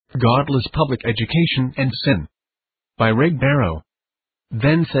Godless Public Education and Sin. By Ray Barrow.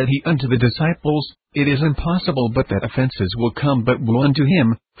 Then said he unto the disciples, It is impossible but that offenses will come but woe unto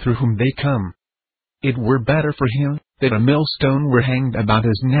him, through whom they come. It were better for him, that a millstone were hanged about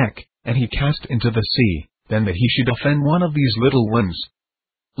his neck, and he cast into the sea, than that he should offend one of these little ones.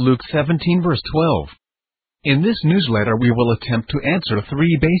 Luke 17 verse 12. In this newsletter we will attempt to answer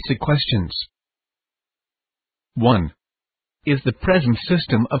 3 basic questions. 1. Is the present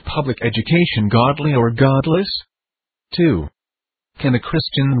system of public education godly or godless? 2. Can a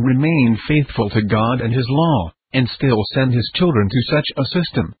Christian remain faithful to God and His law, and still send his children to such a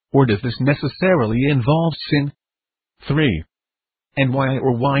system, or does this necessarily involve sin? 3. And why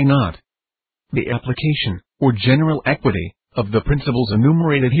or why not? The application, or general equity, of the principles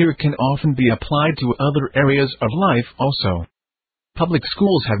enumerated here can often be applied to other areas of life also. Public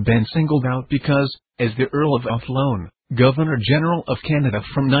schools have been singled out because, as the Earl of Athlone, Governor-General of Canada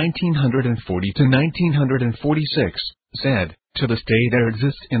from 1940 to 1946, said, to this day there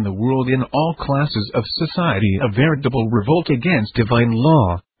exists in the world in all classes of society a veritable revolt against divine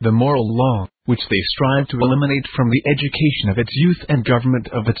law, the moral law, which they strive to eliminate from the education of its youth and government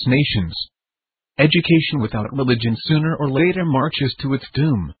of its nations. Education without religion sooner or later marches to its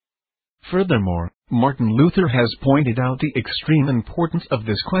doom. Furthermore, Martin Luther has pointed out the extreme importance of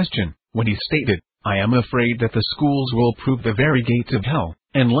this question, when he stated, I am afraid that the schools will prove the very gates of hell,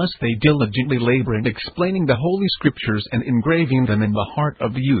 unless they diligently labor in explaining the Holy Scriptures and engraving them in the heart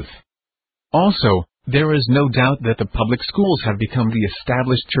of the youth. Also, there is no doubt that the public schools have become the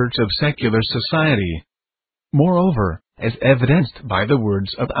established church of secular society. Moreover, as evidenced by the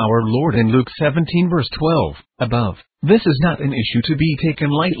words of our Lord in Luke 17 verse 12, above, this is not an issue to be taken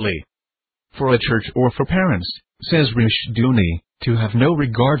lightly. For a church or for parents, says Rushdoony, to have no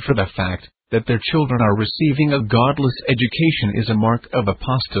regard for the fact that their children are receiving a godless education is a mark of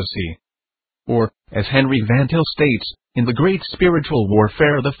apostasy. Or, as Henry Van Til states, in the great spiritual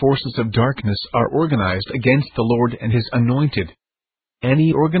warfare the forces of darkness are organized against the Lord and His anointed.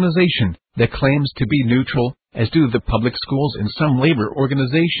 Any organization that claims to be neutral, as do the public schools and some labor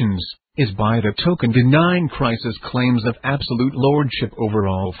organizations, is by the token denying Christ's claims of absolute lordship over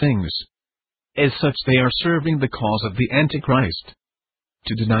all things. As such they are serving the cause of the Antichrist.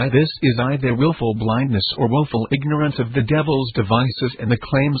 To deny this is either willful blindness or willful ignorance of the devil's devices and the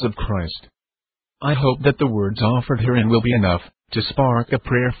claims of Christ. I hope that the words offered herein will be enough to spark a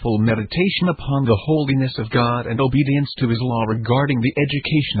prayerful meditation upon the holiness of God and obedience to His law regarding the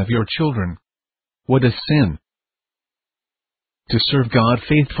education of your children. What is sin? To serve God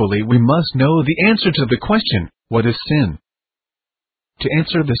faithfully we must know the answer to the question, what is sin? To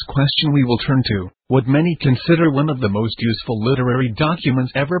answer this question we will turn to what many consider one of the most useful literary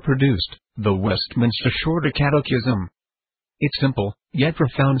documents ever produced, the Westminster Shorter Catechism. Its simple, yet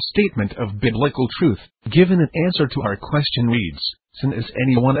profound statement of biblical truth, given in answer to our question reads, Sin is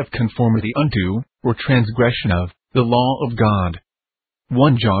any one of conformity unto, or transgression of, the law of God.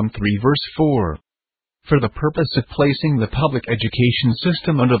 1 John 3 verse 4. For the purpose of placing the public education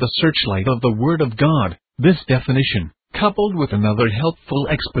system under the searchlight of the Word of God, this definition, coupled with another helpful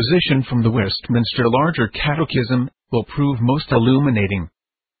exposition from the Westminster Larger Catechism, will prove most illuminating.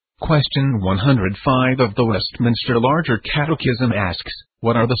 Question 105 of the Westminster Larger Catechism asks,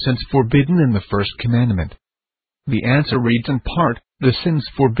 what are the sins forbidden in the first commandment? The answer reads in part, the sins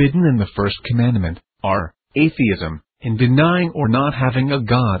forbidden in the first commandment are atheism, in denying or not having a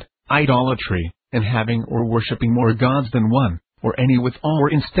God, idolatry, and having or worshipping more gods than one, or any with or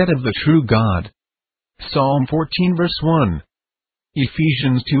instead of the true God. Psalm 14 verse 1.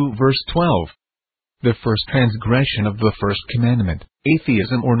 Ephesians 2 verse 12. The first transgression of the first commandment,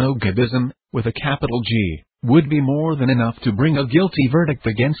 atheism or no-godism, with a capital G, would be more than enough to bring a guilty verdict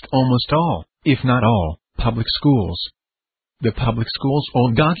against almost all, if not all, public schools. The public schools'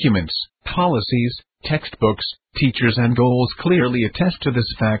 own documents, policies, textbooks, teachers and goals clearly attest to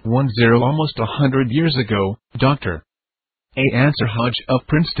this fact. Almost 100 years ago, Dr. A. Ansar Hodge of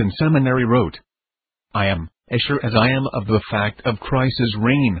Princeton Seminary wrote, I am, as sure as I am of the fact of Christ's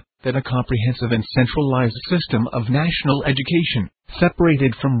reign, that a comprehensive and centralized system of national education,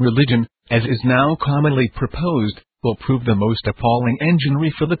 separated from religion, as is now commonly proposed, will prove the most appalling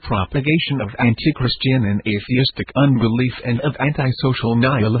enginery for the propagation of anti-Christian and atheistic unbelief and of antisocial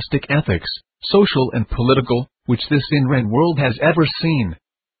nihilistic ethics, social and political, which this inread world has ever seen.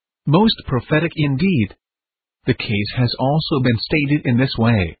 Most prophetic indeed. The case has also been stated in this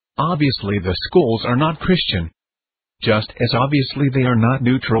way. Obviously the schools are not Christian. Just as obviously they are not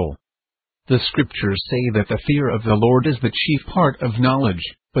neutral. The Scriptures say that the fear of the Lord is the chief part of knowledge,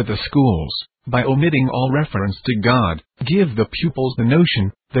 but the schools, by omitting all reference to God, give the pupils the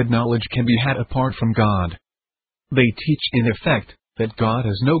notion that knowledge can be had apart from God. They teach in effect that God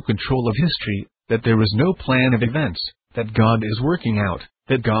has no control of history, that there is no plan of events, that God is working out,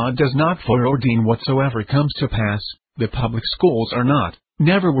 that God does not foreordain whatsoever comes to pass. The public schools are not,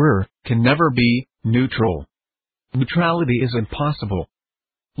 never were, can never be, neutral. Neutrality is impossible.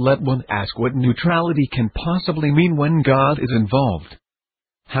 Let one ask what neutrality can possibly mean when God is involved.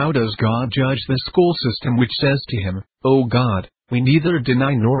 How does God judge the school system which says to him, "O God, we neither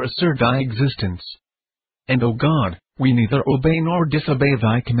deny nor assert thy existence"? And "O God, we neither obey nor disobey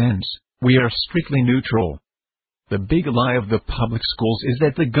thy commands, we are strictly neutral"? The big lie of the public schools is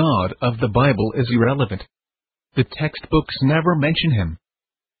that the God of the Bible is irrelevant. The textbooks never mention him.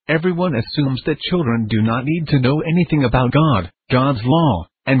 Everyone assumes that children do not need to know anything about God, God's law,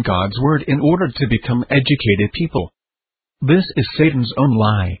 and God's word in order to become educated people. This is Satan's own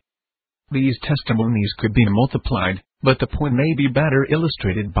lie. These testimonies could be multiplied, but the point may be better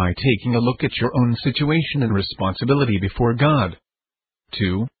illustrated by taking a look at your own situation and responsibility before God.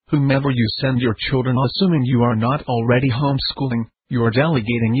 2. Whomever you send your children, assuming you are not already homeschooling, you are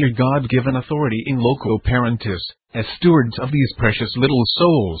delegating your God-given authority in loco parentis, as stewards of these precious little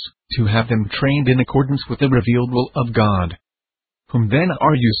souls, to have them trained in accordance with the revealed will of God. Whom then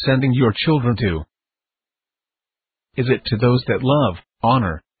are you sending your children to? Is it to those that love,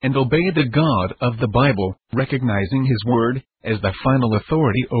 honor, and obey the God of the Bible, recognizing His Word as the final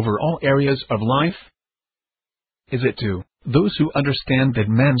authority over all areas of life? Is it to those who understand that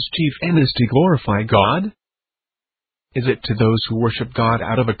man's chief end is to glorify God? Is it to those who worship God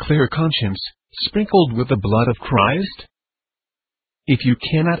out of a clear conscience, sprinkled with the blood of Christ? If you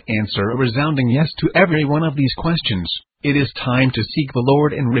cannot answer a resounding yes to every one of these questions, it is time to seek the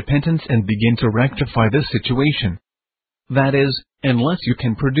Lord in repentance and begin to rectify this situation. That is, unless you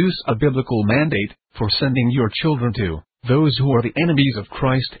can produce a biblical mandate for sending your children to those who are the enemies of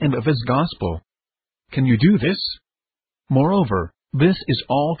Christ and of His gospel. Can you do this? Moreover, this is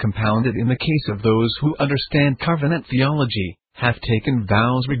all compounded in the case of those who understand covenant theology, have taken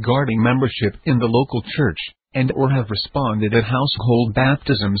vows regarding membership in the local church, and or have responded at household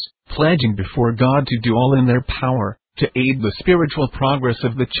baptisms, pledging before God to do all in their power to aid the spiritual progress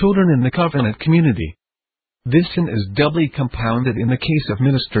of the children in the covenant community. This sin is doubly compounded in the case of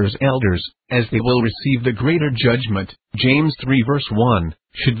ministers' elders, as they will receive the greater judgment. James 3 verse 1,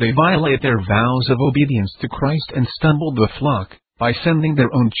 should they violate their vows of obedience to Christ and stumble the flock, by sending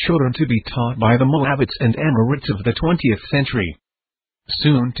their own children to be taught by the Moabites and Amorites of the 20th century.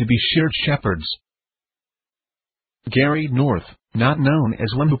 Soon to be sheared shepherds. Gary North, not known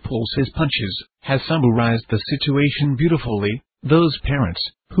as one who pulls his punches, has summarized the situation beautifully. Those parents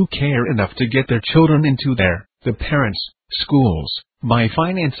who care enough to get their children into the parents' schools, by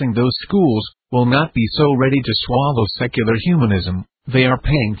financing those schools, will not be so ready to swallow secular humanism. They are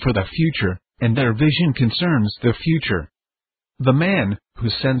paying for the future, and their vision concerns the future. The man who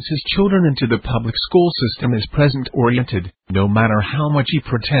sends his children into the public school system is present-oriented, no matter how much he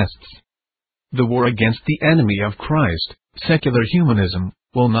protests. The war against the enemy of Christ, secular humanism,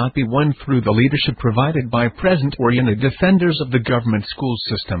 will not be won through the leadership provided by present-oriented defenders of the government school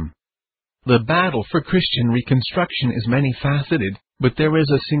system. The battle for Christian reconstruction is many-faceted, but there is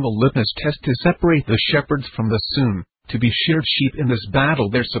a single litmus test to separate the shepherds from the soon-to-be sheared sheep in this battle: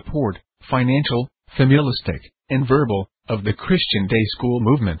 their support, financial, familistic, and verbal, of the Christian day school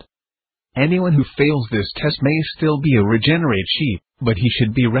movement. Anyone who fails this test may still be a regenerate sheep, but he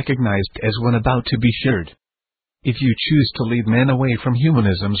should be recognized as one about to be sheared. If you choose to lead men away from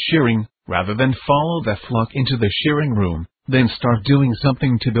humanism's shearing, rather than follow the flock into the shearing room, then start doing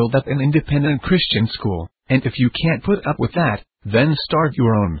something to build up an independent Christian school, and if you can't put up with that, then start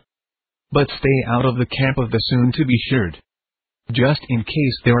your own. But stay out of the camp of the soon-to-be sheared. Just in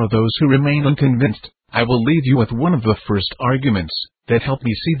case there are those who remain unconvinced, I will leave you with one of the first arguments that help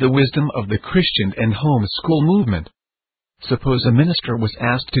me see the wisdom of the Christian and home school movement. Suppose a minister was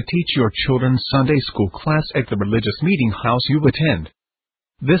asked to teach your children's Sunday school class at the religious meeting house you attend.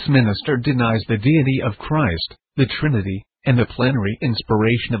 This minister denies the deity of Christ, the Trinity, and the plenary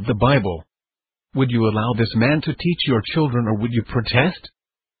inspiration of the Bible. Would you allow this man to teach your children, or would you protest?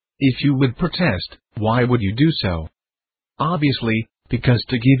 If you would protest, why would you do so? Obviously, because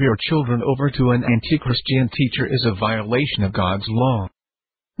to give your children over to an anti-Christian teacher is a violation of God's law.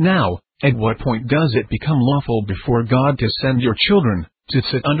 Now, at what point does it become lawful before God to send your children to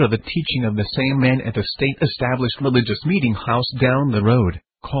sit under the teaching of the same man at the state-established religious meeting house down the road,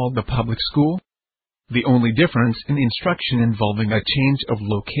 called the public school? The only difference in instruction involving a change of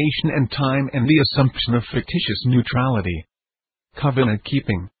location and time and the assumption of fictitious neutrality. Covenant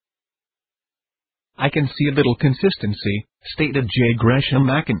keeping. I can see little consistency, stated J. Gresham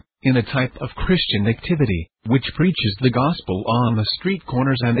Machen, in a type of Christian activity, which preaches the gospel on the street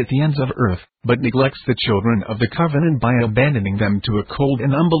corners and at the ends of earth, but neglects the children of the covenant by abandoning them to a cold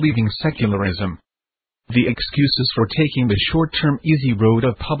and unbelieving secularism. The excuses for taking the short-term easy road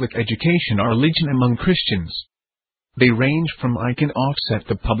of public education are legion among Christians. They range from I can offset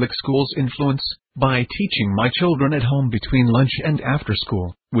the public school's influence by teaching my children at home between lunch and after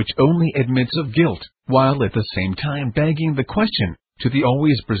school, which only admits of guilt, while at the same time begging the question, to the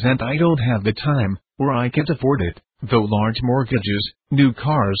always present I don't have the time, or I can't afford it, though large mortgages, new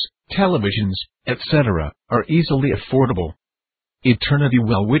cars, televisions, etc., are easily affordable. Eternity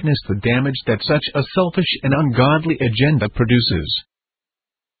will witness the damage that such a selfish and ungodly agenda produces.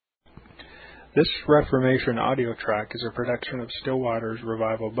 This Reformation audio track is a production of Still Waters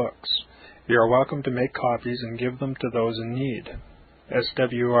Revival Books. You are welcome to make copies and give them to those in need.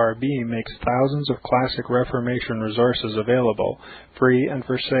 SWRB makes thousands of classic Reformation resources available, free and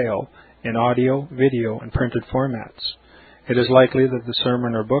for sale, in audio, video, and printed formats. It is likely that the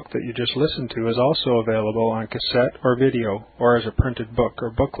sermon or book that you just listened to is also available on cassette or video, or as a printed book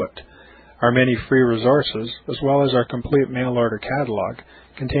or booklet. Our many free resources, as well as our complete mail-order catalog,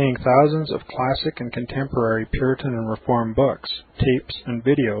 containing thousands of classic and contemporary Puritan and Reformed books, tapes, and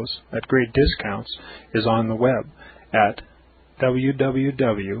videos at great discounts, is on the web at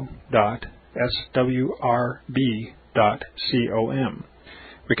www.swrb.com.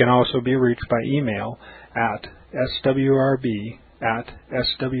 We can also be reached by email at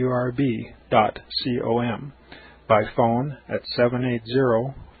swrb@swrb.com, by phone at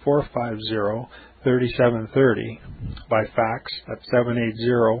 780-450-3730, by fax at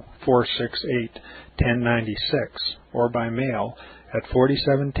 780-468-1096, or by mail at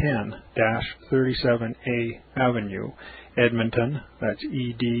 4710-37A Avenue, Edmonton, that's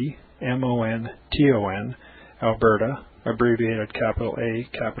Edmonton, Alberta, abbreviated capital A,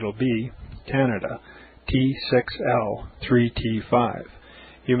 capital B, Canada, T6L3T5.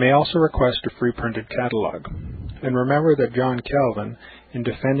 You may also request a free printed catalog. And remember that John Calvin, in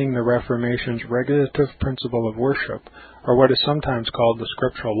defending the Reformation's regulative principle of worship, or what is sometimes called the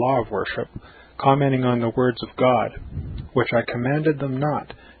scriptural law of worship, commenting on the words of God, which I commanded them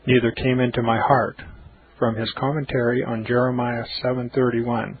not, neither came into my heart, from his commentary on Jeremiah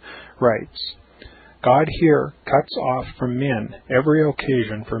 7:31, writes, God here cuts off from men every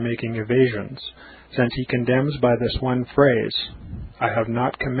occasion for making evasions, since he condemns by this one phrase, I have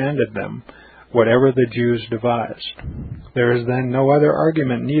not commanded them, whatever the Jews devised. There is then no other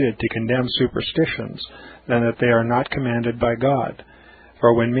argument needed to condemn superstitions than that they are not commanded by God.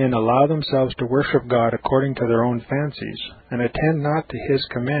 For when men allow themselves to worship God according to their own fancies, and attend not to his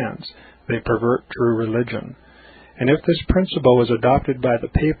commands, they pervert true religion. And if this principle is adopted by the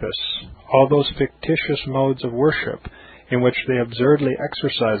papists, all those fictitious modes of worship in which they absurdly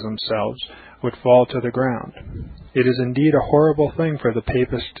exercise themselves would fall to the ground. It is indeed a horrible thing for the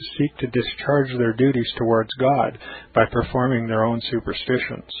papists to seek to discharge their duties towards God by performing their own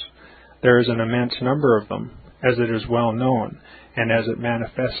superstitions. There is an immense number of them, as it is well known, and as it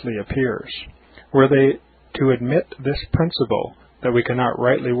manifestly appears. Were they to admit this principle, that we cannot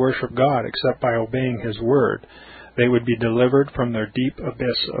rightly worship God except by obeying his word, they would be delivered from their deep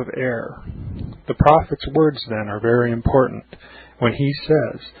abyss of error. The prophet's words, then, are very important, when he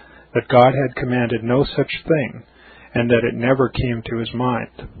says that God had commanded no such thing, and that it never came to his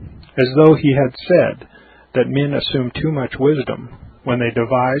mind, as though he had said that men assume too much wisdom when they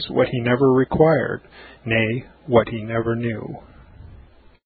devise what he never required, nay, what he never knew.